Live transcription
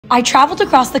I traveled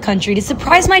across the country to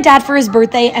surprise my dad for his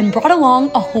birthday and brought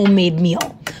along a homemade meal.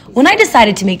 When I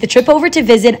decided to make the trip over to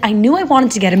visit, I knew I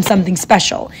wanted to get him something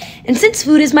special. And since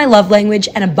food is my love language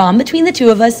and a bond between the two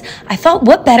of us, I thought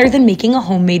what better than making a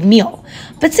homemade meal.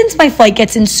 But since my flight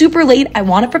gets in super late, I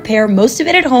want to prepare most of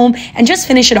it at home and just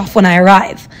finish it off when I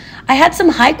arrive. I had some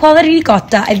high-quality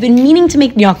ricotta I've been meaning to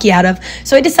make gnocchi out of,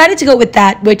 so I decided to go with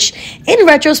that, which, in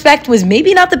retrospect, was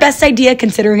maybe not the best idea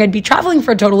considering I'd be traveling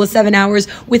for a total of 7 hours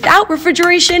without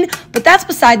refrigeration, but that's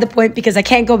beside the point because I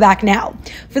can't go back now.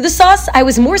 For the sauce, I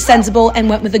was more sensible and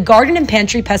went with a garden and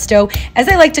pantry pesto, as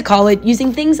I like to call it,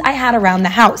 using things I had around the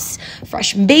house.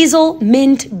 Fresh basil,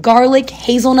 mint, garlic,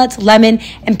 hazelnuts, lemon,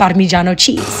 and Parmigiano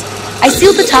cheese. I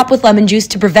sealed the top with lemon juice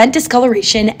to prevent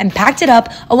discoloration and packed it up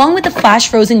along with the flash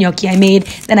frozen gnocchi I made.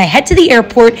 Then I head to the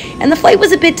airport and the flight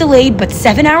was a bit delayed, but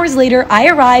 7 hours later I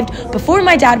arrived before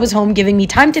my dad was home, giving me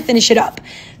time to finish it up.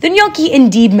 The gnocchi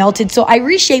indeed melted, so I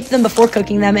reshaped them before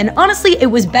cooking them, and honestly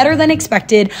it was better than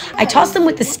expected. I tossed them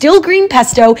with the still green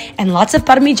pesto and lots of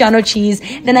Parmigiano cheese.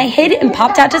 Then I hid and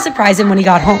popped out to surprise him when he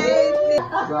got home.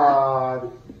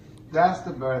 God, that's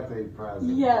the birthday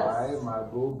present, yes. right? My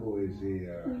boo-boo is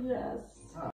here. Yes.